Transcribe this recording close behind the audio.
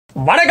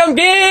வணக்கம்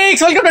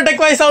Geeks, welcome to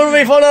tech voice sound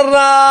by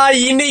ஃபோனர்ரா.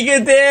 இன்னைக்கு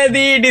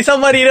தேதி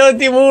டிசம்பர்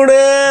 23,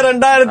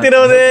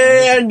 2020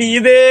 அண்ட்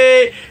இது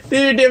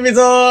டிவிடி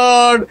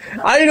எபிசோட்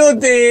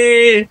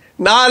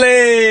 504.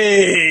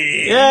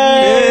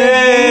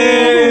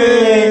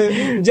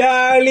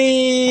 ஜாலி.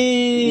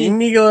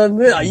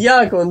 இன்னைக்கு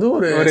ஐயாவுக்கு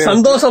ஒரு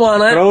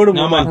சந்தோஷமான,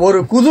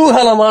 ஒரு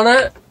குதூகலமான,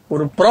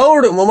 ஒரு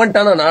ப்ரௌட்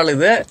மொமெண்டான நாள்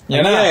இது.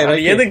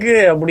 எதுக்கு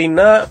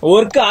அப்படின்னா,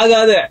 ஒர்க்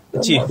ஆகாத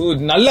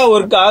நல்ல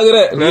ஒர்க் ஆகுற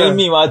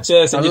ரியல்மி வாட்ச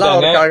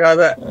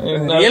ஆகாத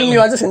ரியல்மி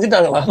வாட்ச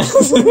செஞ்சுட்டாங்களா?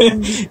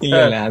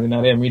 இல்ல, அது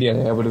நிறைய மீடியா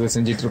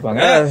செஞ்சிட்டு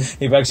இருப்பாங்க.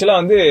 இப்ப ஆக்சுவலா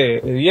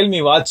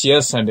Realme watch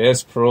yes and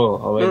S bro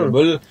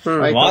available.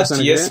 Watch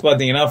S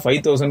பாத்தீங்கன்னா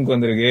 5000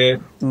 வந்திருக்கு.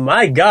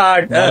 மை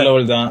காட்,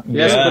 லெவல் தான்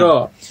எஸ் ப்ரோ.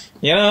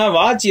 ஏன்னா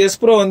வாட்ச் எஸ்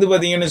ப்ரோ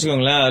பாத்தீங்கன்னு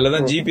வச்சுக்கோங்களேன்,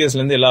 அதுலதான் ஜிபிஎஸ்ல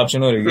இருந்து எல்லா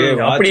ஆப்ஷனும் இருக்கு.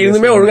 அப்படி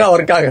இருந்துமே ஒழுங்கா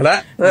ஒர்க் ஆகல.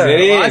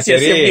 சரி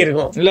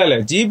இல்ல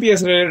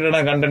ஜிபிஎஸ் ரிலேட்டடான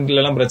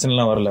கண்டென்ட்ல எல்லாம் பிரச்சனை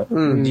எல்லாம் வரல.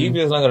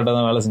 ஜிபிஎஸ் எல்லாம் கரெக்டா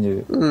தான் வேலை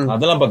செஞ்சது,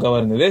 அதெல்லாம் பக்காவா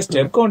இருந்தது.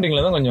 ஸ்டெப்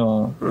கவுண்டிங்ல தான் கொஞ்சம்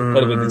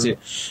கடுப்பேத்துச்சு.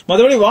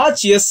 மத்தபடி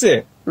watch S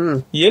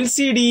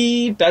LCD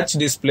touch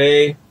display,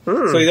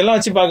 இதெல்லாம்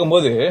வச்சு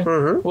பாக்கும்போது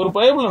ஒரு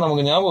பைப்ல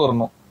நமக்கு ஞாபகம்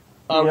வரணும்.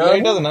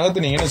 அதை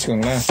நகர்த்துனீங்கன்னு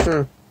வச்சுக்கோங்களேன்,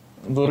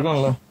 இது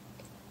இருக்கும்ல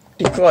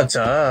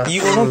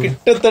இவனும்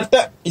கிட்டத்தட்ட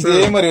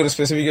இதே மாதிரி ஒரு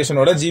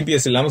ஸ்பெசிபிகேஷனோட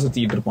ஜிபிஎஸ் இல்லாம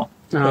சுத்திட்டு இருப்பான்.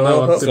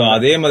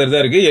 அதே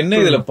மாதிரிதான் இருக்கு.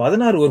 என்ன இதுல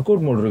 16 ஒர்க்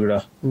அவுட் மோட் இருக்குடா.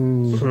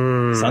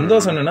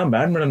 சந்தோஷம் என்னன்னா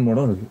பேட்மிண்டன்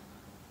மோடும் இருக்கு.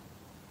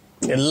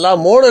 எல்லா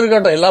மோடும்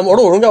இருக்கட்டும், எல்லா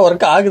மோடும் ஒழுங்கா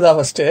ஒர்க் ஆகுதா?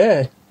 ஃபர்ஸ்ட்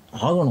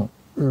ஆகணும்.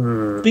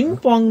 பிங்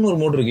பாங்னு ஒரு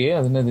மோட் இருக்கு.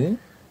 அது என்னது?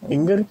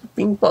 இங்க இருக்கு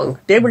பிங் பாங்.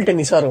 டேபிள்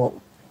டென்னிஸா இருக்கும்.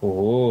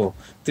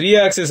 3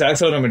 ஆக்சிஸ்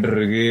ஆக்சலரோமீட்டர்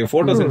இருக்கு,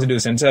 போட்டோ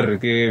சென்சிட்டிவ் சென்சார்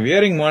இருக்கு,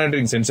 வியரிங்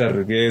மானிட்டரிங் சென்சார்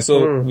இருக்கு, சோ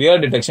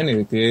வியர் டிடெக்ஷன்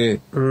இருக்கு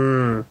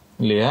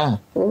இல்லையா?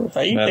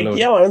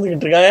 ஹைடெக்கியா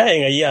வளர்ந்துகிட்டு இருக்காங்க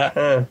எங்க ஐயா.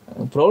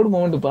 Proud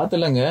moment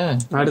பாத்தலங்க.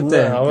 அடுத்து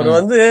அவர்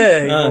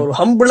ஒரு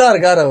ஹம்பிளா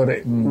இருக்காரு அவரு.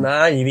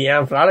 நான் இது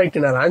என்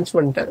ப்ராடக்ட், நான் லான்ச்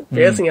பண்ணிட்டேன்,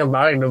 பேசுங்க என்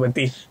ப்ராடக்ட்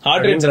பத்தி.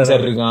 ஹார்ட் ரேட்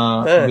சென்சார் இருக்கான்,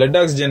 பிளட்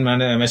ஆக்சிஜன்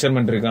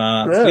மெஷர்மெண்ட் இருக்கான்,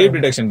 ஸ்லீப்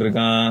டிடெக்ஷன்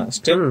இருக்கான்,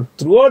 step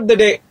throughout the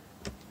day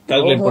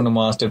calculate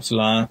பண்ணுமா ஸ்டெப்ஸ்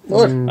எல்லாம்,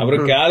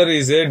 அப்புறம்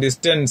கேலரிஸ்,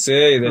 டிஸ்டன்ஸ்,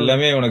 இது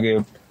எல்லாமே உனக்கு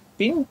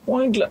பின்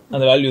பாயிண்ட்ல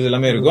அந்த வேல்யூஸ்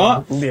எல்லாமே இருக்கும்.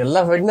 இந்த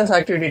எல்லா ஃபிட்னஸ்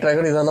ஆக்டிவிட்டி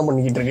ட்ராக்கர் இதான்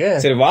பண்ணிக்கிட்டு இருக்கு.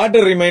 சரி,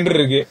 வாட்டர் ரிமைண்டர்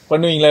இருக்கு.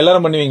 பண்ணுவீங்களா?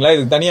 எல்லாரும் பண்ணுவீங்களா?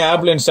 இதுக்கு தனியா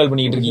ஆப்ல இன்ஸ்டால்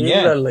பண்ணிட்டு இருக்கீங்க?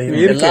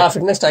 எல்லா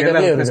ஃபிட்னஸ்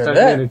ட்ராக்கர்லயும்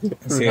இருக்கு.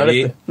 சரி,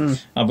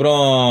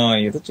 அப்புறம்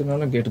எது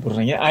சொன்னாலும் கேட்டு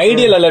போடுறீங்க.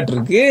 ஐடியல் அலர்ட்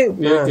இருக்கு,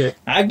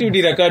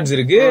 ஆக்டிவிட்டி ரெக்கார்ட்ஸ்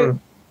இருக்கு.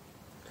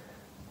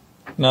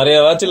 நிறைய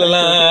வாட்ச்ல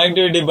எல்லாம்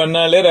ஆக்டிவிட்டி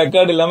பண்ணாலே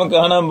ரெக்கார்ட் இல்லாம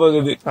காணாம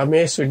போகுது.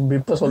 Amazfit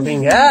இப்ப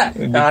சொல்றீங்க.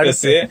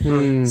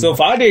 சோ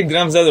 48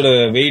 கிராம்ஸ் தான் அதோட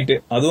வெயிட்.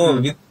 அதுவும்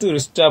வித்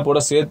ரிஸ்டாப்போட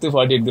சேர்த்து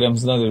 48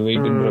 கிராம்ஸ் தான் அதோட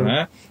வெயிட்ன்றாங்க.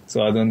 சோ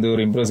அது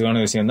ஒரு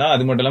இம்ப்ரெசிவான விஷயம் தான்.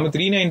 அது மட்டும் இல்லாம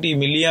 390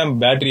 மில்லியாம்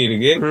பேட்டரி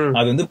இருக்கு.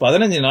 அது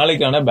 15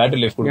 நாளைக்கான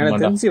பேட்டரி லைஃப்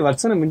கொடுக்கும்.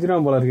 வருஷம்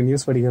மிஞ்சிரும் போல இருக்கு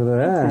நியூஸ் படிக்கிறது.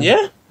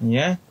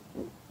 ஏன்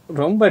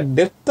ரொம்ப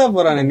டெப்தா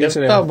போறாங்க நியூஸ்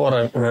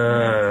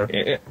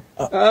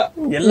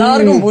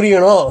எல்லாருக்கும்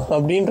புரியணும்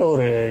அப்படின்ற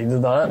ஒரு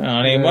இதுதான்.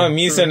 அநேகமா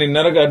மீசன்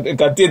இந்நேரம்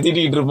கத்திய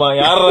தீட்டிட்டு இருப்பான்.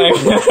 யாரா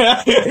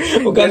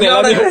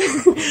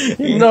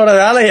என்னோட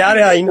வேலை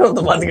யாரையா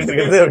இன்னொருத்த பாத்துக்கிட்டு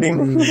இருக்குது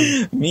அப்படின்னு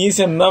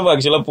மீசன் தான்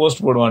ஆக்சுவலா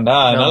போஸ்ட் போடுவான்டா.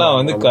 அதனால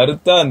அவன்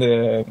கருத்தா அந்த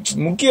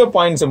முக்கிய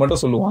பாயிண்ட்ஸ்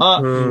மட்டும் சொல்லுவான்.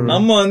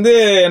 நம்ம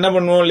என்ன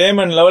பண்ணுவோம்,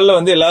 லேமன் லெவல்ல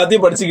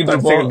எல்லாத்தையும் படிச்சுக்கிட்டு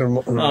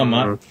இருப்போம்.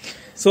 ஆமா.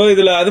 சோ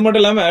இதுல அது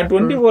மட்டும் இல்லாம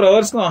 24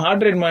 ஹவர்ஸ்க்கும்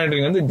ஹார்ட் ரேட்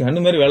மானிட்டரிங்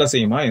கன்னு மாதிரி வேலை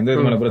செய்யுமா, எந்த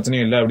விதமான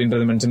பிரச்சனையும் இல்ல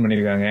அப்படின்றத மென்ஷன்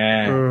பண்ணிருக்காங்க.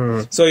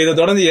 சோ இதை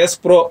தொடர்ந்து எஸ்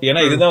ப்ரோ,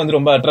 ஏன்னா இதுதான்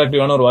ரொம்ப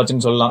அட்ராக்டிவான ஒரு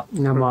வாட்ச்னு சொல்லலாம்.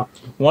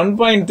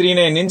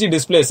 1.39 இன்ச்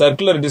டிஸ்பிளே,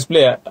 சர்க்குலர்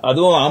டிஸ்பிளே,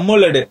 அதுவும்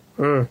AMOLED,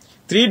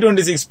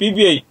 326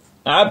 ppi.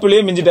 ஆப்பிளே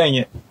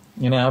மிஞ்சிட்டாங்க.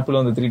 ஏன்னா ஆப்பிள்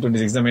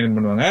 326 தான் மெயின்டைன்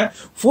பண்ணுவாங்க.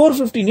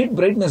 450 nit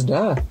பிரைட்னஸ்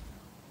டா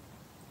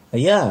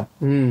ஐயா.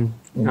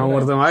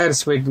 ஒருத்தன்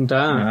வாயர்ஸ்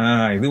போயிட்டுட்டான்.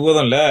 இது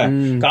போதும்ல.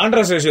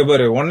 கான்ட்ராஸ்ட் ரேஷியோ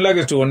பாரு,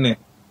 1:1.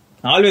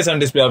 ஆல்வேஸ்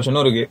ஆன் டிஸ்பிளே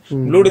ஆப்ஷனும் இருக்கு.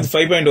 ப்ளூடூத்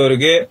 5.0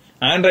 இருக்கு.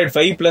 Android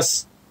 5+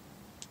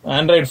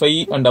 Android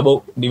 5 and above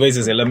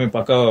devices எல்லாமே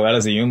பக்காவா வேலை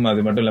செய்யும். அது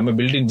மட்டும் இல்லாம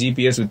built-in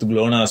GPS with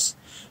GLONASS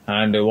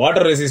and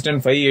water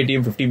resistant 5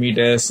 ATM 50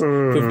 meters,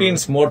 15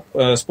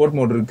 sport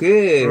mode இருக்கு.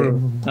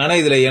 ஆனா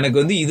இதுல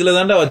எனக்கு இதுல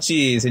தாண்டா வச்சு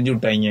செஞ்சு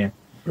விட்டாங்க.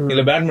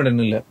 இதுல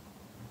பேட்மிண்டன் இல்ல.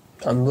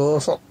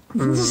 சந்தோஷம்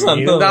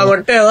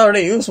மட்டும் ஏதாவது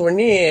யூஸ்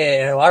பண்ணி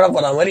வாழ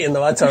போற மாதிரி இந்த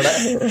வாட்சோட.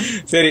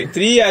 சரி,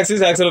 3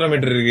 ஆக்சிஸ்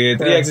ஆக்சலரோமீட்டர் இருக்கு,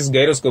 3 ஆக்சிஸ்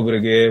கைரோஸ்கோப்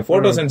இருக்கு,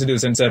 போட்டோ சென்சிட்டிவ்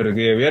சென்சார்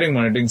இருக்கு, வியரிங்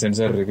மானிட்டரிங்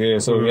சென்சார் இருக்கு,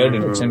 சோ வியர்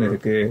டிடெக்ஷன்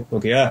இருக்கு.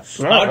 ஓகேயா?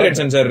 ஹார்ட் ரேட்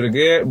சென்சார்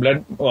இருக்கு,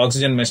 பிளட்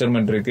ஆக்சிஜன்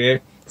மெஷர்மெண்ட் இருக்கு,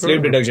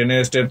 sleep detection,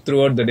 step through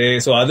out the day.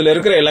 So அதுல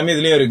இருக்கிற எல்லாமே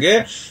இதுலயும் இருக்கு.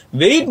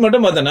 வெயிட்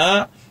மட்டும் பார்த்தனா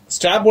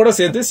ஸ்ட்ராப்போட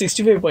சேர்த்து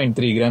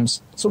 65.3 கிராம்ஸ்.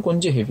 சோ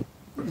கொஞ்சம் ஹெவி.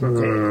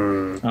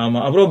 ஆமா.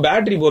 அப்புறம்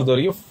பேட்டரி பொறுத்த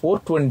வரைக்கும்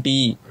 420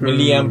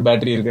 மில்லியாம்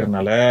பேட்டரி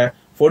இருக்கிறதுனால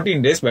 14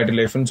 days பேட்டரி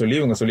லைஃப்னு சொல்லி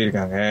இவங்க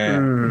சொல்லிருக்காங்க.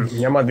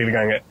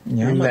 ஏமாத்திருக்காங்க.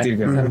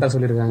 கரெக்டா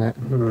சொல்லிருக்காங்க.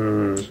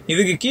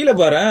 இதுக்கு கீழே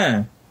பாரு,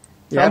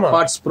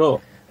 AirPods bro,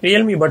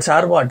 Realme puts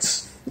AirPods,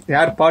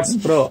 AirPods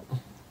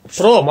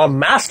bro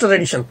master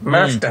edition.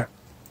 Master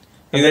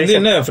இது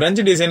என்ன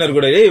பிரெஞ்சு டிசைனர்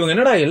கூட. இவங்க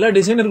என்னடா எல்லா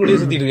டிசைனர் கூட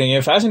சுத்திட்டு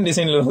இருக்காங்க. ஃபேஷன்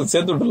டிசைன்ல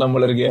சேர்த்து விட்டுலாம்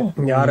போல இருக்கு.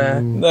 யார?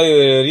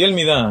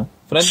 ரியல்மி தான்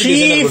பிரெஞ்சு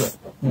டிசைனர் கூட.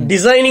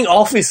 டிசைனிங்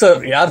ஆபீசர்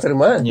யார்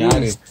தெரியுமா?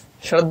 யாரு?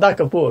 ஸ்ரத்தா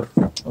கபூர்.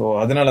 ஓ,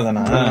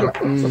 அதனாலதானா?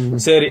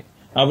 சரி.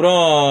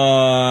 அப்புறம்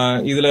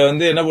இதுல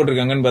வந்து என்ன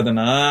போட்டிருக்காங்கன்னு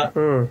பார்த்தோன்னா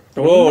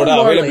ப்ரோவோட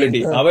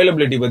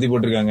அவைலபிலிட்டி பத்தி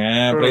போட்டிருக்காங்க.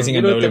 Pricing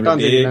and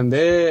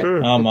availability.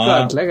 ஆமா,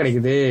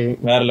 கிடைக்குது.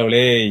 வேற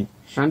லெவலே.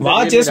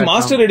 வாட்சஸ்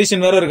மாஸ்டர்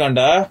எடிஷன் வேற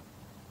இருக்காண்டா.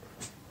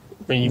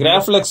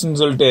 கிராஃபிளக்ஸ்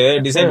சொல்லிட்டு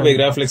டிசைன் பை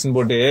கிராஃபிளக்ஸ்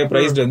போட்டு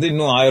பிரைஸ் வந்து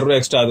இன்னும் 1000 ரூபாய்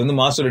எக்ஸ்ட்ரா. அது வந்து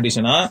மாஸ்டர்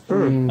எடிஷனா.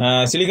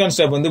 சிலிகான்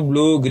ஸ்டாப் வந்து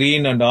ப்ளூ,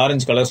 கிரீன் அண்ட்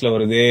ஆரஞ்சு கலர்ஸ்ல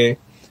வருது.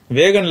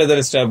 வேகன்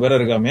லெதர் ஸ்டாப் வேற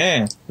இருக்காமே.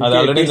 அது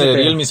ஆல்ரெடி இந்த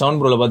ரியல்மி 7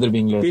 ப்ரோல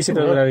பாத்திருப்பீங்களே.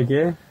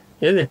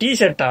 எது டி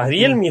ஷர்ட்டா?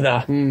 ரியல்மி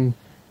தான்.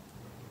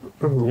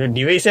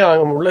 டிவைஸே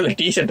வாங்க முடியல,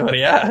 டி ஷர்ட்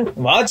வரையா?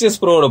 வாட்சஸ்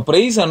ப்ரோட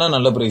பிரைஸ் ஆனா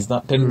நல்ல பிரைஸ்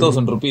தான்,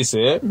 10,000 rupees.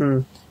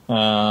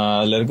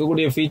 அதுல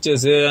இருக்கக்கூடிய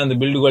ஃபீச்சர்ஸ், அந்த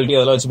பில்ட் குவாலிட்டி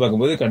அதெல்லாம் வச்சு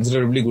பார்க்கும்போது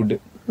கன்சிடரபிளி குட்.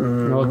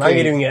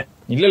 வாங்கிடுவீங்க?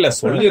 இல்ல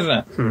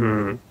சொல்லிடுறேன்.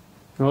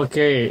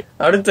 ஓகே,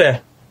 அடுத்து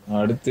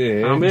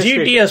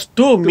GTS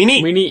 2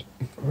 மினி.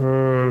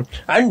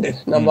 அண்ட்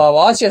நம்ம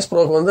வாட்சஸ்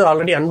ப்ரோக்கு வந்து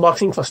already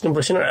unboxing, first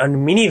impression and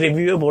mini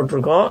review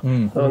போட்டிருக்கோம்.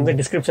 வந்து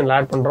டிஸ்கிரிப்ஷன்ல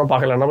ஆட் பண்றோம்,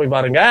 பாக்கலாம், போய்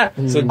பாருங்க.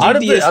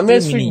 அடுத்து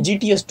Amazfit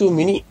GTS 2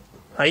 மினி.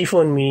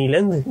 ஐபோன் மினில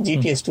இருந்து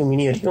GTS 2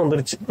 மினி வரைக்கும்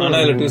வந்துருச்சு. ஆனா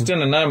இதுல ட்விஸ்ட்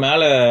என்னன்னா,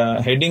 மேல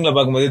ஹெட்டிங்ல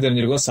பாக்கும்போதே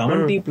தெரிஞ்சிருக்கும்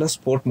 70+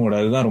 ஸ்போர்ட் மோட்.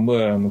 அதுதான் ரொம்ப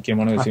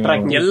முக்கியமான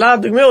விஷயம்.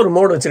 எல்லாத்துக்குமே ஒரு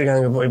மோடு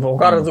வச்சிருக்காங்க. இப்போ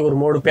உட்கார்றதுக்கு ஒரு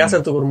மோடு,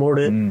 பேசுறதுக்கு ஒரு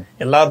மோடு,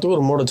 எல்லாத்துக்கும்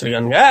ஒரு மோடு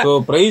வச்சிருக்காங்க. சோ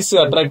பிரைஸ்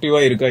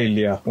அட்ராக்டிவா இருக்கா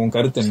இல்லையா? உன்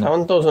கருத்து என்ன?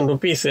 7,000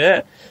 rupees.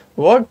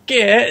 ஓகே,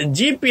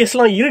 ஜிபிஎஸ்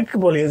எல்லாம் இருக்கு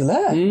போல. இதுல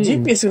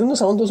ஜிபிஎஸ் இருந்து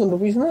 7,000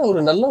 rupeesனா ஒரு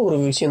நல்ல ஒரு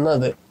விஷயம் தான்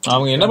அது.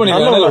 அவங்க என்ன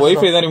பண்ணிருக்காங்க,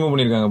 வைஃபை தான் ரிமூவ்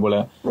பண்ணிருக்காங்க போல.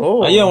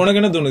 ஐயா, உனக்கு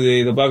என்ன தோணுது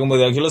இதை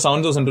பாக்கும்போது? ஆக்சுவலா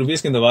 7,000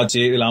 rupeesக்கு இந்த வாட்ச்,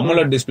 இதுல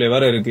AMOLED டிஸ்பிளே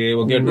வேற இருக்கு.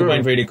 ஓகே,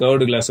 2.5D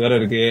கர்வ்டு கிளாஸ் வேற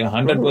இருக்கு.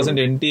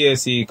 100%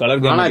 NTSC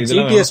கலர் கேமரா.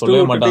 இதெல்லாம்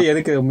சொல்லவே மாட்டான்.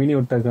 எதுக்கு மினி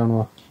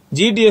விட்டாங்க?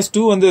 GTS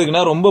 2 வந்து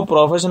இருக்குன்னா ரொம்ப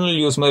ப்ரொஃபஷனல்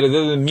யூஸ் மாதிரி.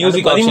 இது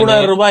மியூசிக்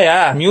 13,000 ரூபாயா?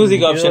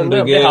 மியூசிக் ஆப்ஷன்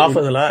இருக்கு.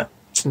 ஆஃபர்ல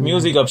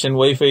மியூசிக் ஆப்ஷன்,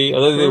 வைஃபை,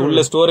 அதாவது உள்ள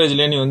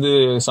ஸ்டோரேஜ்லயே நீ வந்து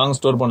சாங்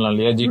ஸ்டோர் பண்ணலாம்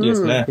இல்லையா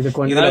GTSல.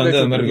 இதுல வந்து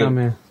அது மாதிரி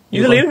இருக்கு.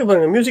 இதுல இருக்கு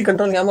பாருங்க, மியூசிக்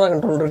கண்ட்ரோல், கேமரா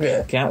கண்ட்ரோல் இருக்கு.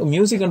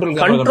 மியூசிக்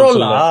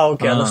கண்ட்ரோல்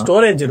ஓகே, அந்த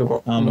ஸ்டோரேஜ்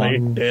இருக்கும்.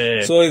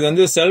 சோ இது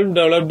வந்து self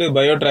developed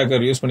bio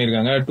tracker use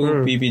பண்ணிருக்காங்க. 2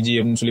 ppg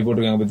அப்படின்னு சொல்லி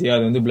போட்டிருக்காங்க பத்தியா.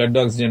 அது வந்து பிளட்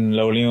ஆக்சிஜன்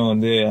லெவலையும்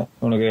வந்து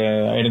உனக்கு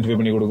ஐடென்டிஃபை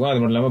பண்ணி கொடுக்கும். அது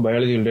மட்டும் இல்லாம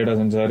பயாலஜிக்கல் டேட்டா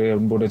சென்சார்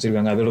அப்படின்னு போட்டு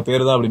வச்சிருக்காங்க. அதோட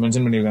பேர் தான் அப்படி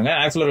மென்ஷன் பண்ணிருக்காங்க.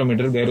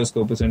 Accelerometer,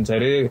 gyroscope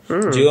sensor,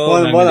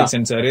 geomagnetic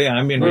sensor,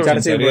 ambient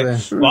sensor,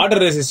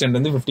 water resistant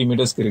வந்து 50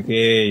 மீட்டர்ஸ்க்கு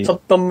இருக்கு.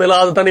 சத்தம்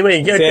இல்லாத தனிமை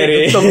கேட்டேன்.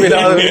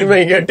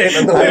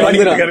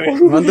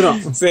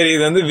 சரி,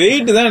 இது வந்து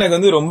வெயிட் தான் எனக்கு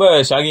வந்து ரொம்ப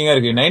ஷாக்கிங்கா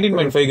இருக்கு.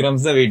 19.5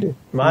 grams தான் weight.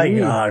 My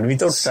god,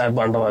 without strap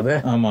பண்றது.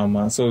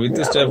 ஆமா. சோ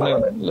வித் ஸ்ட்ராப்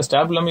இல்ல,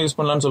 ஸ்ட்ராப் இல்லாம யூஸ்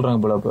பண்ணலாம்னு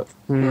சொல்றாங்க போல. அப்ப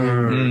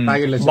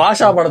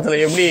பாஷா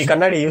படத்துல எப்படி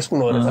கண்ணாடி யூஸ்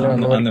பண்ணுவாரு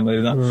அந்த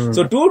மாதிரி தான்.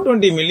 சோ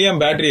 220 mAh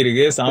பேட்டரி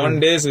இருக்கு.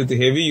 7 days with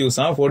heavy use,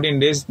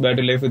 14 days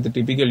battery life with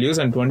typical use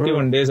and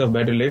 21 days of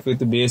battery life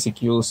with basic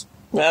use.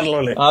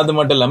 அது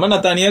மட்டும் இல்லாம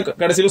நான் தனியா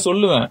கடைசியில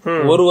சொல்லுவேன்,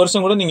 1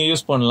 வருஷம் கூட நீங்க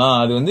யூஸ் பண்ணலாம்.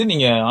 அது வந்து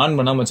நீங்க ஆன்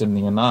பண்ணாம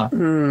வச்சிருந்தீங்கன்னா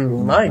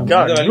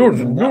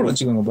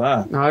வச்சுக்கோங்கப்பா.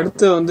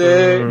 அடுத்து வந்து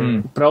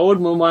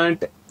ப்ரௌட்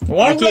மூமெண்ட்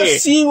OnePlus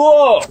CO.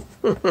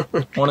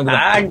 உனக்கு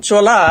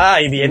ஆக்சுவலா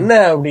இது என்ன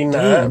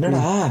அப்படின்னா,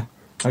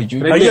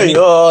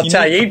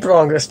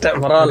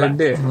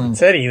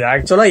 சரி, இது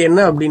ஆக்சுவலா என்ன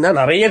அப்படின்னா,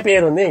 நிறைய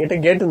பேர் வந்து என்கிட்ட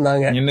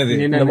கேட்டிருந்தாங்க,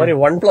 இந்த மாதிரி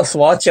OnePlus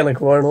Watch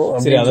எனக்கு வேணும்.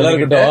 சரி, அதெல்லாம்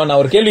இருக்கட்டும்,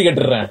 நான் ஒரு கேள்வி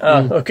கேட்டுறேன்.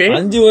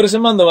 5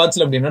 வருஷமா அந்த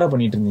வாட்ச்ல அப்படி என்னடா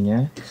பண்ணிட்டு இருந்தீங்க?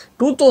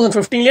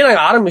 2015லயே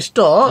நாங்க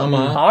ஆரம்பிச்சிட்டோம்.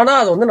 ஆனா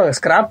அது வந்து நாங்க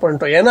ஸ்கிராப்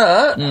பண்ணிட்டோம். ஏன்னா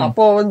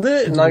அப்போ வந்து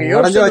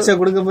நாங்க வச்சா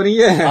கொடுக்க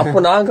போறீங்க.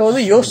 அப்போ நாங்க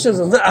வந்து யோசிச்சது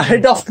வந்து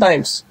ahead of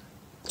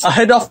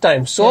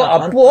time. சோ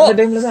அப்போ அந்த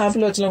டைம்ல தான்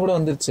ஆப்பிள் வாட்ச்லாம் கூட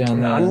வந்துருச்சு.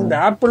 அந்த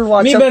ஆப்பிள்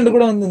வாட்ச் மீ பேண்ட்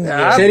கூட வந்து.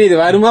 சரி, இது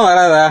வருமா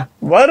வராதா?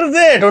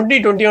 வருது.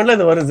 2021ல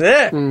இது வருது.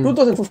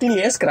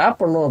 2015லயே ஸ்கிராப்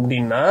பண்ணோம்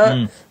அப்படின்னா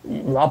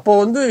அப்போ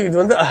வந்து இது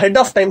வந்து ahead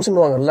of time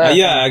சொல்லுவாங்கல்ல.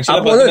 ஐயா, ஆக்சுவலா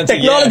அப்போ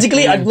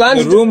டெக்னாலஜிக்கலி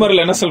அட்வான்ஸ்ட்.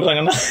 ரூமர்ல என்ன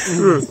சொல்றாங்கன்னா,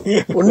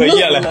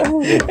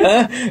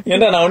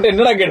 ஏன்டா நான் வந்து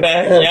என்னடா கேட்டேன்,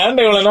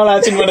 ஏன்டா இவ்வளவு நாள்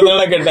ஆச்சு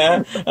பண்ணதா கேட்டேன்.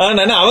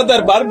 நான்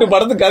அவதார் பார்ட்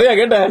படத்துக்கு கதையா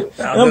கேட்டேன்.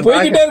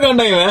 போய்கிட்டே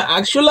இருக்கான்டா இவன்.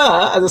 ஆக்சுவலா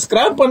அது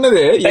ஸ்கிராப்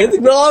பண்ணது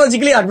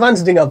டெக்னாலஜிக்கலி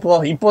அட்வான்ஸ்டுங்க.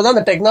 இப்போதான்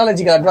அந்த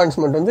டெக்னாலஜிக்கல்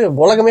அட்வான்ஸ்மெண்ட் வந்து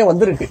உலகமே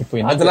வந்திருக்கு.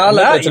 அதனால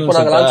இப்போ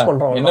நாங்க லான்ச்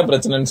பண்றோம். என்ன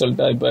பிரச்சனைன்னு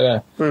சொல்லிட்டா, இப்ப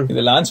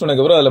இது லான்ச்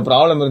பண்ணதுக்கு அப்புறம் அதுல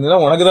ப்ராப்ளம்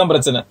இருந்ததுன்னா உனக்கு தான்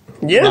பிரச்சனை.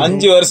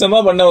 5 வருஷமா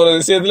பண்ண ஒரு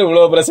விஷயத்துல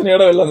இவ்வளவு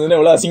பிரச்சனையோட வெளில வந்து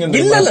எவ்வளவு அசிங்கம்.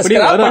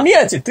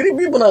 பண்ணியாச்சு,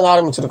 திருப்பி இப்ப நாங்க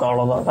ஆரம்பிச்சிருக்கோம்.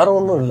 அவ்வளவுதான், வேற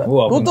ஒண்ணும் இல்ல.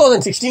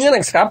 2016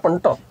 நாங்க ஸ்கிராப்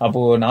பண்ணிட்டோம். அப்போ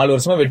 4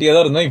 வருஷமா வெட்டியா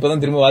தான் இருந்தோம்.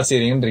 இப்பதான் திரும்ப வாட்ச்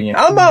செய்றீங்கன்றீங்க.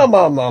 ஆமா.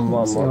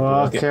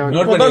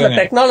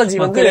 டெக்னாலஜி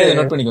வந்து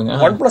நோட் பண்ணிக்கோங்க.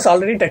 OnePlus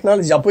ஆல்ரெடி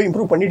டெக்னாலஜி அப்போ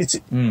இம்ப்ரூவ் பண்ணிடுச்சு.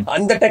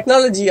 அந்த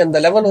டெக்னாலஜி அந்த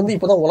லெவல் வந்து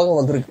இப்பதான் உலகம்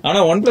வந்திருக்கு. ஆனா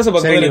OnePlus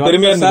பக்கத்துல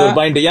பெருமையா இருந்த ஒரு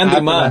பாயிண்ட் ஏன்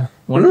தெரியுமா?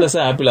 OnePlus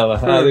ஆப்பிளாவா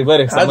அது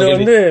பாரு, அது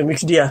வந்து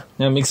மிக்ஸ்டியா,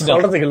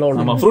 சொல்றதுக்கு இல்ல.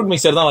 ஆமா, ஃப்ரூட்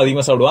மிக்சர் தான்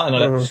அதிகமா சாப்பிடுவா.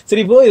 அதனால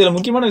சரி, இப்போ இதுல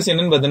முக்கியமான விஷயம்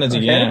என்னன்னு பார்த்தேன்னு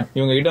வச்சுக்கேன்.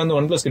 இவங்க கிட்ட வந்து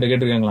OnePlus கிட்ட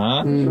கேட்டிருக்காங்களா,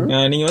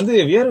 நீங்க வந்து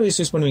வியர் வைஸ்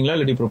யூஸ் பண்ணுவீங்களா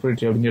இல்லாட்டி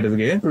ப்ரொப்ரைட்டரி அப்படின்னு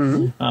கேட்டதுக்கு,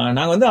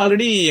 நாங்க வந்து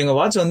ஆல்ரெடி எங்க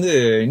வாட்ச் வந்து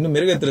இன்னும்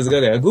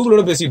மெருகேத்துறதுக்காக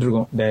கூகுளோட பேசிட்டு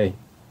இருக்கோம். டேய்,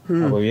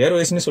 அப்ப வியர்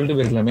வைஸ்னு சொல்லிட்டு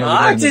போயிருக்கலாமே.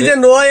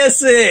 ஆக்சிஜன் OS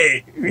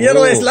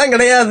வியர் வைஸ்லாம்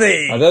கிடையாது.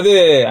 அதாவது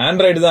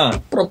ஆண்ட்ராய்டு தான்,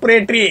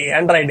 proprietary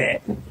Android.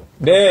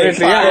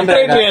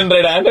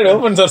 Android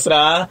open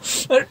சோர்ஸ்ரா.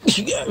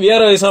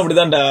 VR OS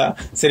அப்படிதான்டா.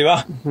 சரி வா.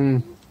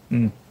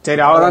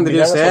 சரி அவதான்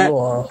தெரியும்.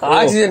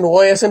 ஆக்சிஜன்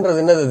ஓஎஸ்ன்றது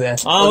என்னது?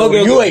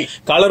 UI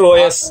colour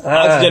OS,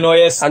 oxygen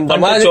OS, அந்த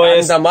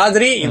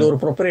மாதிரி இது ஒரு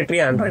ப்ரொப்ரைட்டரி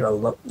ஆண்ட்ராய்டு.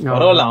 அதுதான்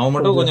பரவாயில்ல. அவன்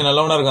மட்டும் கொஞ்சம்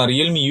நல்லவனா இருக்கான்.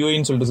 ரியல்மி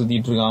யூஐன்னு சொல்லிட்டு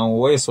சுத்திட்டு இருக்கான். அவன்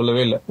ஓஎஸ்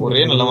சொல்லவே இல்ல.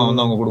 ஒரே நல்லவன்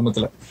வந்து அவங்க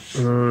குடும்பத்துல.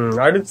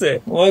 அடுத்து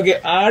ஓகே,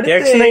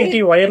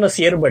 X90 வயர்லெஸ்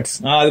இயர்பட்ஸ்.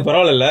 அது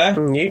பரவாயில்ல.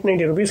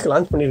 890 ரூபீஸ்க்கு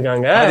லான்ச்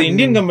பண்ணிருக்காங்க. அது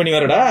இந்தியன் கம்பெனி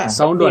வரடா.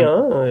 சவுண்ட்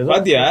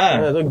பாத்தியா?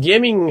 ஏதோ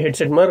கேமிங்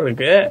ஹெட்செட் மாதிரி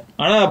இருக்கு.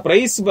 ஆனா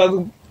பிரைஸ்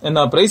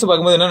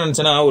பாக்கும்போது என்ன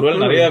நினைச்சேன்னா, ஒருவேளை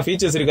நிறைய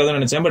ஃபீச்சர்ஸ் இருக்காதுன்னு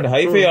நினைச்சேன். But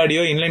hi-fi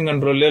audio, inline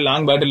control,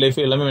 long battery life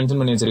எல்லாமே மென்ஷன்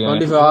பண்ணி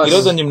வச்சிருக்காங்க.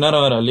 25 மணி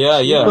நேரம் வர இல்லையா?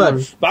 ஐயா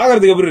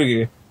பாக்குறதுக்கு எப்படி இருக்கு?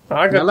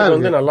 பாக்குறதுக்கு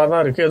வந்து நல்லா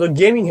தான் இருக்கு. ஏதோ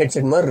கேமிங்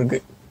ஹெட்செட் மாதிரி இருக்கு.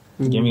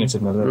 கேமிங்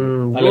ஹெட்செட் மாதிரி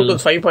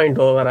Bluetooth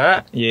 5.0 வர.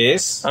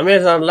 எஸ்.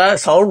 அமேசான்ல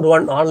சவுண்ட்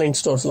ஒன் ஆன்லைன்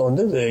ஸ்டோர்ஸ்ல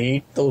வந்து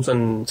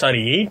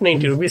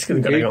 890 ரூபீஸ்க்கு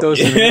இது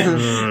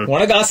கிடைக்கும்.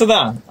 உனக்கு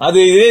ஆசைதான். அது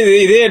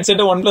இதே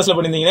ஹெட்செட் OnePlusல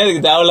பண்ணிருந்தீங்கன்னா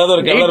இதுக்கு தேவையில்லாத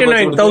ஒரு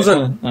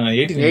 89,000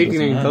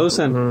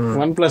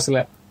 OnePlusல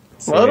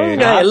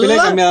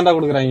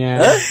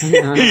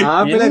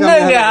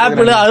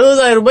ஆப்பிள்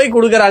 60,000 ரூபாய்க்கு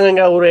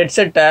கொடுக்கறாங்க ஒரு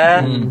ஹெட்செட்ட.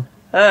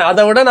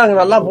 அதை விட நாங்க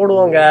நல்லா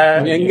போடுவோங்க.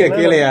 எங்க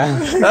கீழையா?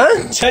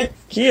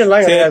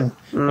 கீழெல்லாம் கிடையாது.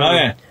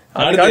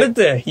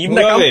 அடுத்து இந்த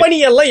கம்பெனி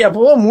எல்லாம்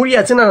எப்பவோ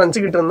மூடியாச்சு நான்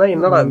நினைச்சுக்கிட்டு இருந்தேன்.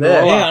 என்னடா அது?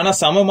 ஆனா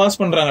செம mass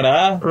பண்றாங்கடா.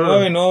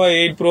 Nova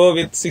 8 Pro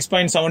with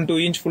 6.72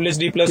 inch Full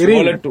HD plus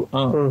OLED 2.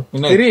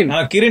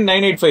 Kirin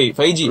 985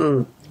 5G.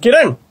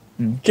 Kiran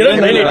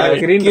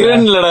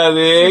இல்லடா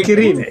அது.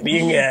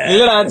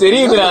 இல்லடா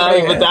தெரியுதுடா.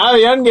 இப்ப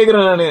தேவையான்னு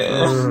கேக்குறேன் நானு.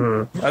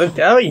 அது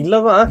தேவை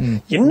இல்லதான்.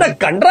 என்ன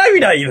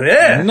கன்றாவிடா இது?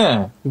 என்ன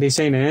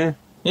டிசைனு?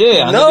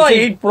 Nova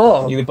 8 Pro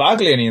இது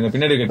பாக்கலையா நீ? இந்த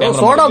பின்னாடி இருக்க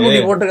சோடா புடி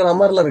போட்டுக்கிற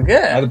மாதிரில இருக்கு.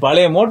 அது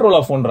பழைய மோட்டரோலா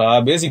போன்டா,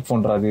 பேசிக்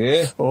போன்டா. அது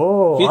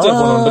ஃபீச்சர்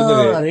போன்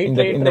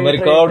வந்துருக்குது. இந்த மாதிரி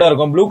கர்வ்டா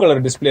இருக்கும், ப்ளூ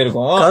கலர் டிஸ்ப்ளே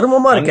இருக்கும்.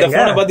 கருமமா இருக்கு. அந்த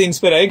போனை பார்த்து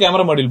இன்ஸ்பயர் ஆகி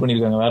கேமரா மாடியூல்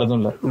பண்ணிருக்காங்க. வேற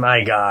எதுவும் இல்ல. My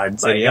God.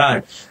 சரியா?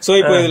 சோ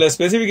இப்போ இதுல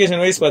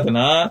ஸ்பெசிபிகேஷன் வைஸ்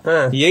பார்த்தனா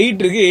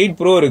 8 இருக்கு, 8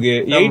 Pro இருக்கு.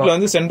 8ல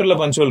வந்து சென்டர்ல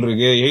பஞ்ச் ஹோல்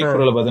இருக்கு. 8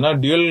 Proல பார்த்தனா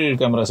டுவல்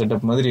கேமரா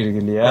செட்டப் மாதிரி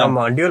இருக்கு இல்லையா?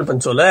 ஆமா, டுவல்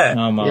பஞ்ச் ஹோல்.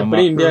 ஆமா.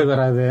 எப்படி இந்தியாக்கு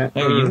வராது?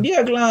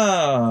 இந்தியாக்குலாம்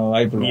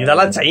வாய்ப்பு இல்ல.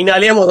 இதெல்லாம்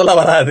சைனாலயே முதல்ல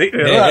வராது.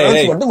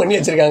 மட்டும் பண்ணி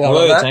வச்சிருக்காங்க.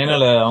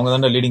 சைனால அவங்க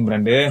தான் லீடிங்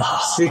பிராண்ட்.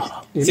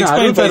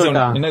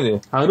 என்னது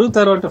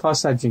 66 வாட்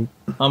ஃபாஸ்ட் சார்ஜிங்.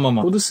 ஆமா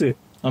புதுசு.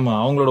 ஆமா,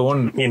 அவங்களோட ஓன்.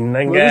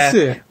 என்னங்க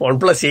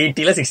OnePlus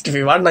 80ல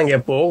 65 வாட் நாங்க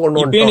எப்போ கொண்டு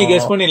வந்தோம். நீ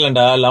கெஸ்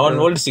பண்ணிடலாம்டா. 11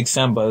 volt 6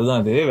 amp. அதுதான்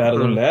அது, வேற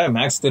எதுவும் இல்ல.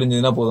 மேக்ஸ்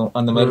தெரிஞ்சதுன்னா போதும்.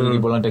 அந்த மாதிரி இருக்கு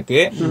இப்போலாம் டெக்.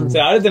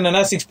 சரி, அடுத்து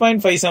என்னன்னா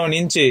 6.57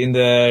 இன்ச் இந்த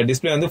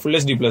டிஸ்பிளே வந்து Full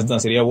HD Plus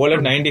தான். சரியா?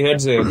 OLED 90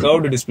 Hz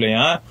கர்வ்டு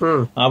டிஸ்பிளேயா.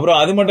 அப்புறம்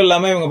அது மட்டும்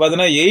இல்லாம இவங்க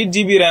பாத்தீங்கன்னா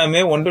 8GB RAM,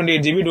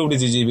 128GB,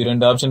 256GB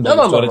ரெண்டு ஆப்ஷன்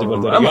ஸ்டோரேஜ்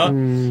பொறுத்த வரைக்கும்.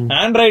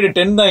 Android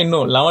 10 தான்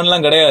இன்னும். 11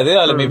 எல்லாம் கிடையாது.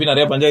 அதுல மேபி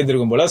நிறைய பஞ்சாயத்து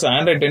இருக்கும் போல.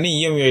 Android 10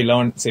 EMUI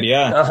 11.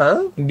 சரியா?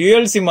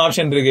 டியூயல் சிம்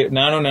ஆப்ஷன் இருக்கு.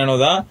 நானோ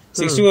தான்.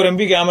 64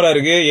 MP கேமரா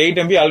இருக்கு, 8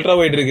 MP அல்ட்ரா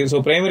வைட் இருக்கு. சோ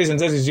பிரைமரி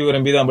சென்சார் 64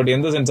 MP தான். பட்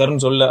எந்த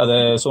சென்சார்னு சொல்ல, அத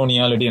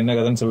சோனியா இல்லாட்டி என்ன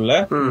கதைன்னு சொல்ல.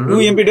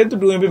 2 MP டெப்த்,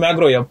 2 MP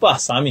மேக்ரோ. எப்பா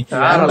சாமி,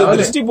 அந்த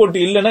திருஷ்டி போட்டு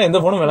இல்லன்னா எந்த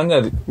போனும்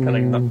விளங்காது.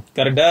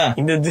 கரெக்டா?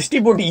 இந்த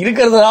திருஷ்டி போட்டு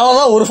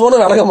இருக்கிறதுனாலதான் ஒரு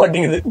போனும் விளங்க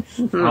மாட்டேங்குது.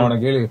 அவனை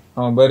கேளு,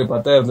 அவன் பாரு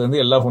 10,000ல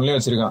இருந்து எல்லா போன்லயும்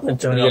வச்சிருக்கான்.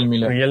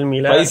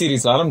 ரியல்மில 5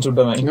 சீரிஸ் ஆரம்பிச்சு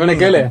விட்டவன். இவனை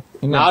கேளு,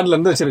 நாட்ல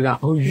இருந்து வச்சிருக்கான்.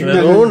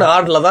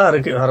 நாட்ல தான்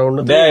இருக்கு, வேற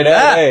ஒண்ணு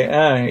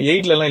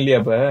 8ல எல்லாம் இல்லையா?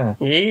 இப்ப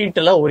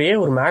 8ல ஒரே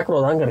ஒரு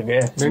மேக்ரோ தாங்க இருக்கு.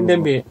 2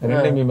 MP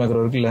மேக்ரோ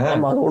இருக்குல்ல?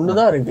 ஆமா, அது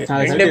ஒண்ணுதான் இருக்கு.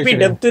 2 MP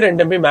டெப்த்,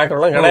 2 MP மேக்ரோ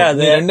எல்லாம்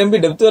கிடையாது. 2 MP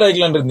டெப்த்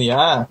வைக்கலாம்னு இருந்தியா?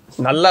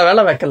 நல்ல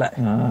வேலை வைக்கல.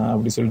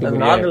 அப்படி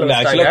சொல்லிட்டு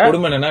ஆக்சுவலா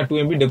கொடுமை என்னன்னா 2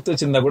 MP டெப்த்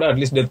வச்சிருந்தா கூட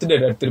அட்லீஸ்ட் டெப்த்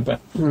டேட்டா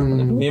எடுத்திருப்பேன்.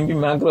 2 MP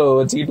மேக்ரோ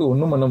வச்சுக்கிட்டு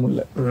ஒண்ணும் பண்ண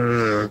முடியல.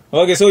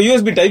 Okay, so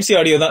USB Type C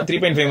audio தான்.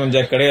 3.5mm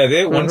ஜாக் கிடையாது.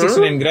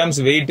 169 grams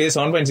வெயிட்,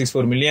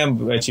 7.64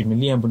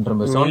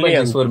 மில்லியாம்ப்ன்ற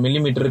 7.64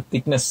 மில்லிமீட்டர்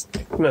திக்னஸ்.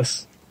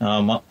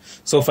 ஆமா.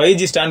 So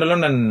 5G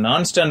standalone and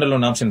non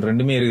standalone option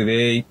ரெண்டுமே இருக்குது.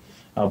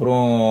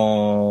 அப்புறம்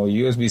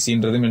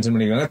USB-Cன்றது மென்ஷன்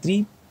பண்ணிருக்காங்க.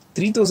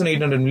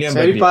 3800 மில்லியம்.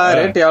 சரிப்பா,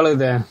 ரேட்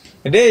எவ்வளவு?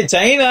 டேய்,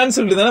 சைனான்னு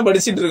சொல்லிட்டு தானே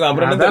படிச்சிட்டு இருக்கோம்.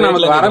 அப்புறம் என்ன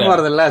நமக்கு வர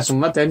போறது இல்ல,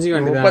 சும்மா தெரிஞ்சுக்க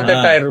வேண்டியது.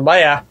 38,000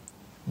 ரூபாயா?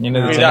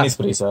 என்னது சைனீஸ்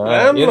பிரைஸா?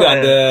 எது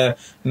அந்த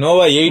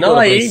Nova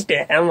 8?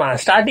 ஆமா,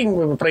 ஸ்டார்டிங்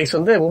பிரைஸ்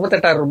வந்து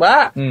 38,000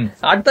 ரூபாய்.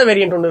 அடுத்த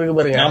வேரியன்ட் ஒன்னு இருக்கு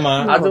பாருங்க,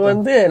 அது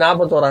வந்து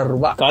 41,000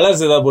 ரூபாய்.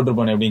 கலர்ஸ் ஏதாவது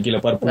போட்டுருப்பானே அப்படி கீழே?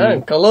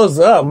 Purple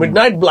colours,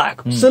 midnight black,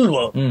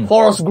 silver,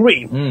 forest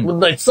green,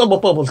 midnight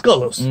summer purple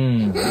colours.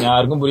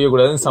 யாருக்கும்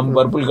புரியக்கூடாது, சம்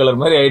பர்பிள்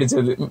கலர் மாதிரி ஆயிடுச்சு.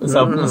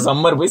 அது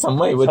சம்மர் போய்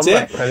சம்மாய் போச்சு.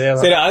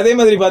 சரி, அதே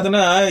மாதிரி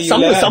பாத்தோம்னா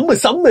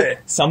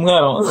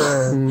சம்ஹாரம்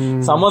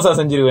சமோசா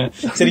செஞ்சிருவேன்.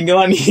 சரி, இங்க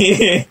வா நீ.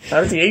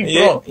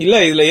 இல்ல,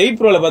 இதுல 8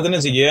 Proல பாத்தீங்கன்னா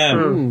வச்சுக்கேன்,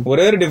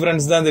 ஒரே ஒரு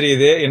டிஃபரன்ஸ் தான்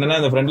தெரியுது. என்னன்னா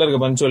இந்த ஃப்ரண்ட்ல இருக்க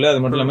பஞ்ச் ஹோல்,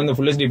 அது மட்டும் இல்லாம இந்த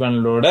Full HD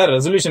பேனலோட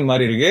ரெசல்யூஷன்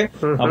மாதிரி இருக்கு.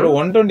 அப்புறம்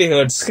 120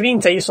 Hz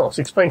ஸ்கிரீன் சைஸும்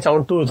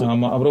 6.72.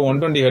 ஆமா, அப்புறம்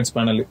 120 Hz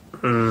பேனல்.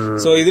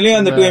 சோ இதுலயும்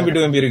அந்த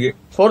 2 MP இருக்கு.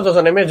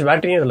 4000 mAh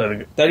பேட்டரியும் இதுல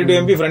இருக்கு. 32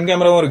 MP ஃப்ரண்ட்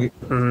கேமராவும் இருக்கு.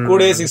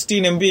 கூட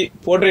 16 MP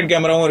போர்ட்ரேட்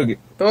கேமராவும் இருக்கு.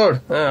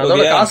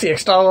 அதோட காசு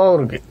எக்ஸ்ட்ராவாவும்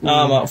இருக்கு.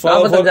 ஆமா,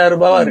 45,000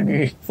 ரூபாவா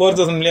இருக்கு.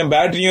 4000 mAh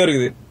பேட்டரியும்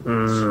இருக்குது.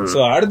 சோ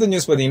அடுத்த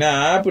நியூஸ் பாத்தீங்கன்னா,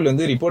 ஆப்பிள்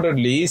வந்து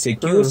reportedly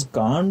secures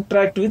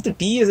contract with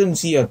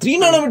TSMC 3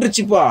 nm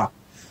சிப்பா.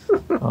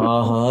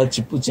 ஆஹா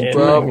சிப்பு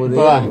சிப்பா போகுது.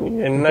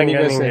 என்னங்க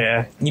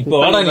இப்ப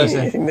வாடா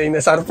இந்த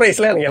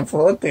சர்ப்ரைஸ்ல எனக்கு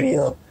எப்போ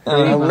தெரியும்.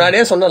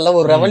 முன்னாடியே சொன்னல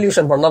ஒரு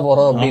ரெவல்யூஷன் பண்ண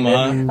போறோம் அப்படின்னு.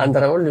 அந்த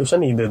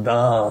ரெவல்யூஷன்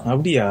இதுதான்.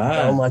 அப்படியா?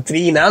 ஆமா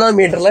 3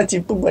 நானோமீட்டர்ல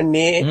சிப்பு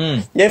பண்ணி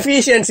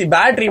எஃபிஷியன்சி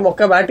பேட்டரி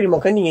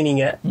மொக்க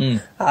நீங்க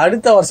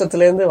அடுத்த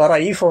வருஷத்துல இருந்து வர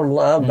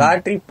ஐபோன்லாம்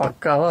பேட்டரி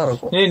பக்காவா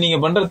இருக்கும். நீங்க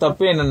பண்ற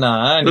தப்பு என்னன்னா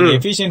நீங்க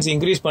எஃபிஷியன்சி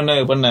இன்க்ரீஸ்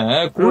பண்ண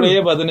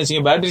கூடயே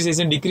பாத்தீங்கன்னா பேட்டரி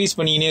சைஸ் டிக்ரீஸ்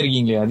பண்ணிக்கினே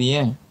இருக்கீங்க. அது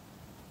ஏன்?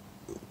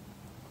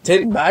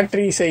 சரி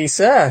பேட்டரி சைஸ்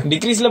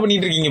டிக்ரீஸ்ல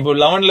பண்ணிட்டு இருக்கீங்க. இப்போ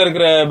 11ல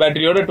இருக்கிற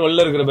பேட்டரியோட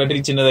 12ல இருக்கிற பேட்டரி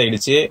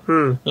சின்னதாயிடுச்சு.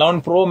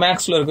 11 Pro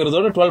Maxல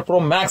இருக்கிறதோட 12 Pro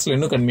Maxல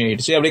இன்னும் கம்மி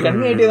ஆயிடுச்சு. அப்படி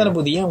கம்மி ஆயிட்டே தானே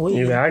போகுது. ஏன்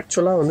இது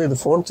ஆக்சுவலா வந்து இது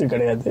போன்ஸ்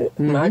கிடையாது,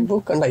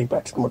 மேக்புக் அண்ட்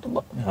ஐபேட்ஸ்க்கு மட்டும்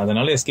தான்.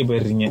 அதனால எஸ்கேப்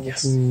ஆயிடுறீங்க.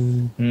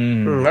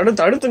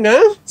 அடுத்துங்க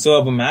சோ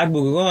அப்ப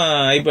மேக்புக்கும்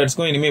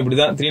ஐபேட்ஸ்க்கும் இனிமே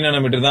இப்படிதான் 3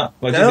 நானோமீட்டர் தான்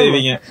வச்சு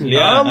செய்வீங்க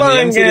இல்லையா?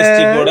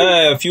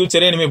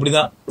 ஃபியூச்சரே இனிமே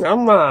இப்படிதான்.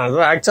 ஆமா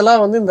ஆக்சுவலா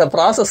வந்து இந்த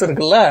ப்ராசஸ்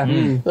இருக்குல்ல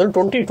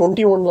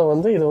 2021ல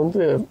வந்து இது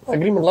வந்து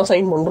அக்ரிமெண்ட் எல்லாம்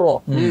சைன் பண்றோம்.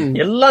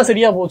 எல்லாம்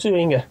சரியா போச்சு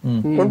வைங்க.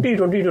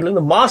 2022ல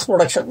இருந்து மாஸ்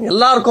ப்ரொடக்ஷன்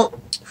எல்லாருக்கும்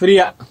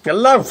ஃப்ரீயா.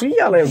 எல்லாரும்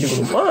ஃப்ரீயா எப்படி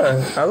கொடுப்போம்?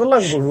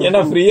 அதெல்லாம்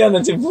ஏன்னா ஃப்ரீயா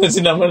அந்த சிப்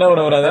வச்சு நம்ம என்ன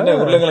பண்ண வராது.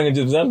 உருளைக்கிழங்கு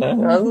சிப்ஸ்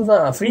தான்.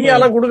 அதுதான்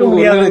ஃப்ரீயாலாம் கொடுக்க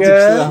முடியாதுங்க.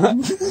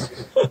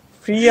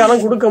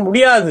 ஃப்ரீயாலாம் கொடுக்க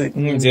முடியாது.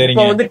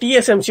 இப்ப வந்து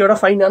TSMCயோட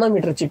 5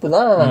 நானோமீட்டர் சிப்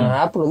தான்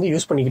ஆப்பிள் வந்து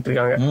யூஸ் பண்ணிக்கிட்டு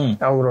இருக்காங்க.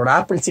 அவங்களோட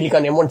ஆப்பிள்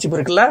சிலிகான் M1 சிப்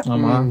இருக்குல்ல,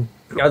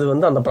 அது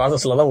வந்து அந்த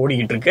ப்ராசஸ்ல தான்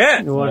ஓடிக்கிட்டு இருக்கு.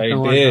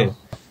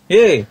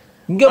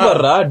 இங்க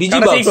பாருடா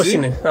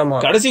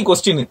கடைசி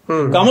கொஸ்டின்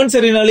கமெண்ட்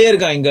சரினாலே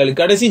இருக்கா. இங்க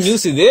கடைசி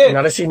நியூஸ் இது.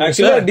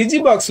 ஆக்சுவலா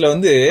டிஜிபாக்ஸ்ல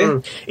வந்து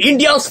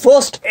India's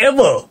first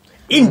ever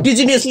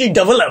indigenously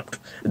developed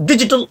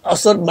digital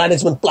asset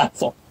management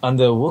platform.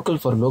 அந்த வோக்கல்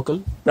ஃபார் லோக்கல்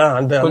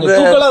அந்த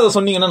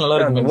சொன்னீங்கன்னா நல்லா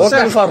இருக்கும்.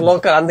 வோக்கல் ஃபார்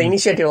லோக்கல் அந்த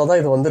இனிஷியேட்டிவ்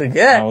தான் இது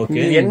வந்திருக்கு.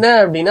 என்ன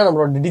அப்படின்னா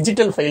நம்மளோட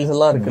டிஜிட்டல் ஃபைல்ஸ்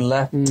எல்லாம்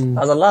இருக்குல்ல,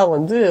 அதெல்லாம்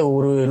வந்து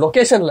ஒரு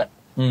லொகேஷன்ல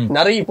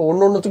நிறைய இப்ப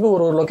ஒன்னொன்னுக்கு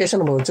ஒரு லொகேஷன்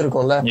நம்ம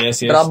வச்சிருக்கோம்ல.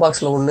 டிராப்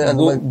பாக்ஸ்ல ஒண்ணு,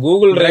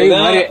 கூகுள்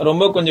டிரைவ்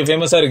ரொம்ப கொஞ்சம்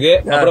ஃபேமஸா இருக்கு.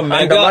 அப்புறம்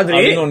மெகா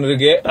அப்படின்னு ஒண்ணு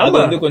இருக்கு. அது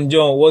வந்து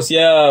கொஞ்சம்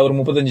ஓசியா ஒரு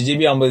 35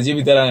 GB 50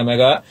 GB தராங்க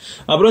மெகா.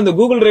 அப்புறம் இந்த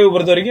கூகுள் டிரைவ்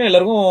பொறுத்த வரைக்கும்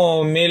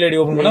எல்லாருக்கும் மெயில் ஐடி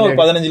ஓபன் பண்ணா ஒரு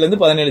 15ல இருந்து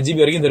 17 GB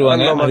வரைக்கும்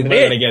தருவாங்க. அதுக்கு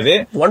மேல கிடைக்காது.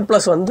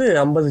 OnePlus வந்து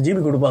 50 GB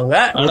கொடுப்பாங்க,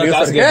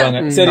 காசு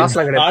கேட்பாங்க.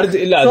 சரி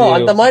அடுத்து இல்ல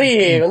அந்த மாதிரி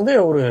வந்து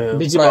ஒரு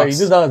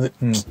இதுதான், அது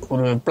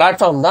ஒரு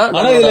பிளாட்ஃபார்ம் தான்.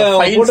 ஆனா இதுல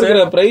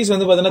போட்டுக்கிற பிரைஸ்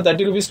வந்து பாத்தீங்கன்னா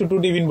 30 rupees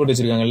 2 TB போட்டு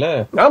வச்சிருக்காங்கல்ல.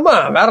 ஆமா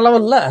வேற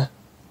லெவல்ல.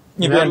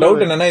 இப்ப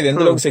டவுட் என்னன்னா இது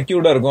எந்த அளவுக்கு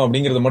செக்யூர்டா இருக்கும்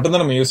அப்படிங்கறது மட்டும்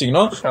தான் நம்ம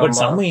யோசிக்கணும். பட்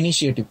செம்ம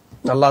இனிஷியேட்டிவ்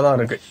நல்லாதான்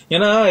இருக்கு.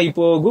 ஏன்னா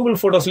இப்போ கூகுள்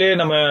போட்டோஸ்லயே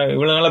நம்ம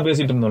இவ்வளவு நாளா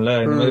பேசிட்டு இருந்தோம்ல,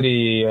 இந்த மாதிரி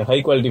ஹை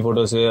குவாலிட்டி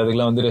போட்டோஸ்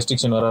அதுக்கெல்லாம் வந்து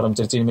ரெஸ்ட்ரிக்ஷன் வர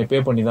ஆரம்பிச்சிருச்சு. இனிமே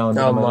பே பண்ணி தான்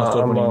வந்து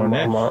ஸ்டோர்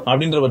பண்ணிக்கணும்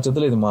அப்படின்ற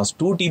பட்சத்துல இது மாஸ்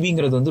 2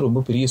 TBங்கிறது வந்து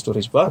ரொம்ப பெரிய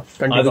ஸ்டோரேஜ் பா.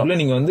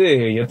 அதுக்குள்ள நீங்க வந்து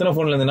எத்தனை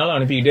போன்ல இருந்தாலும்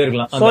அனுப்பிக்கிட்டே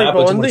இருக்கலாம். அந்த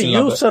ஆப் வந்து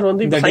யூசர்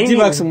வந்து இந்த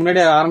டிஜிபாக்ஸ்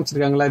முன்னாடி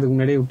ஆரம்பிச்சிருக்காங்களா, இதுக்கு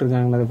முன்னாடி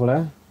விட்டுருக்காங்களா? அதே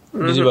போல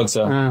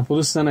டிஜிபாக்ஸா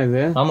புதுசு தானே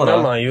இது? ஆமாடா,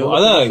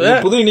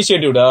 அதான் புது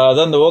இனிஷியேட்டிவ்டா.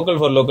 அதான் இந்த வோக்கல்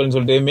ஃபார் லோக்கல்னு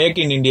சொல்லிட்டு make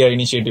in India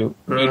initiative,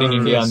 made in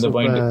India அந்த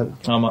பாயிண்ட்.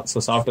 ஆமா,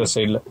 சோ சாஃப்ட்வேர்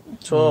சைடுல.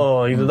 சோ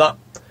இதுதான்,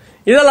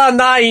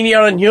 இதெல்லாம் தான்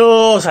இனியோட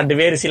நியூஸ். அண்ட்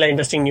வேறு சில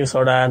இன்ட்ரெஸ்டிங்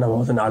நியூஸோட நம்ம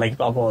வந்து நாளைக்கு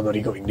பார்ப்போம். அது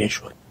வரைக்கும்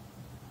Vigneshwar,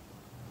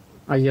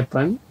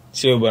 Ayyappan,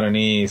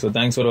 Sivabarani. So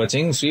thanks for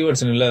வாட்சிங்.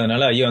 ஸ்ரீவர்சன் இல்ல,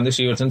 அதனால ஐயா வந்து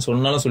ஸ்ரீவர்சன்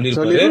சொன்னாலும்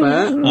சொல்லிருப்பாரு.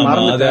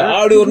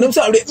 அப்படி ஒரு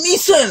நிமிஷம் அப்படியே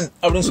மீசன்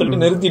அப்படின்னு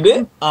சொல்லிட்டு நிறுத்திட்டு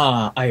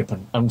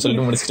ஐயப்பன் அப்படின்னு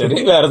சொல்லிட்டு முடிச்சிட்டாரு.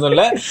 வேற எதுவும்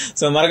இல்ல.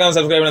 சோ மறக்காம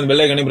சப்ஸ்கிரைப் பண்ணி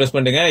பெல் ஐகானை பிரஸ்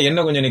பண்ணுங்க.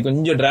 என்ன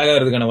கொஞ்சம் டிராக்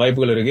ஆகிறதுக்கான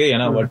வாய்ப்புகள் இருக்கு.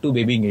 ஏன்னா வட்டு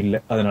பேபி இங்க இல்ல,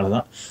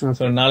 அதனாலதான்.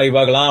 சோ நாளைக்கு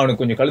பாக்கலாம்.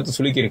 அவனுக்கு கொஞ்சம் கழுத்து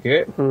சுளுக்கி இருக்கு,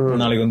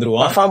 நாளைக்கு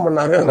வந்துருவான்.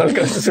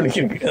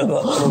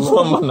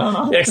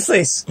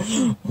 எக்ஸசைஸ்.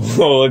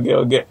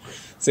 ஓகே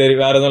சரி,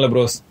 வேற எதுவும் இல்ல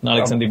ப்ரோஸ்,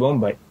 நாளைக்கு சந்திப்போம். பை.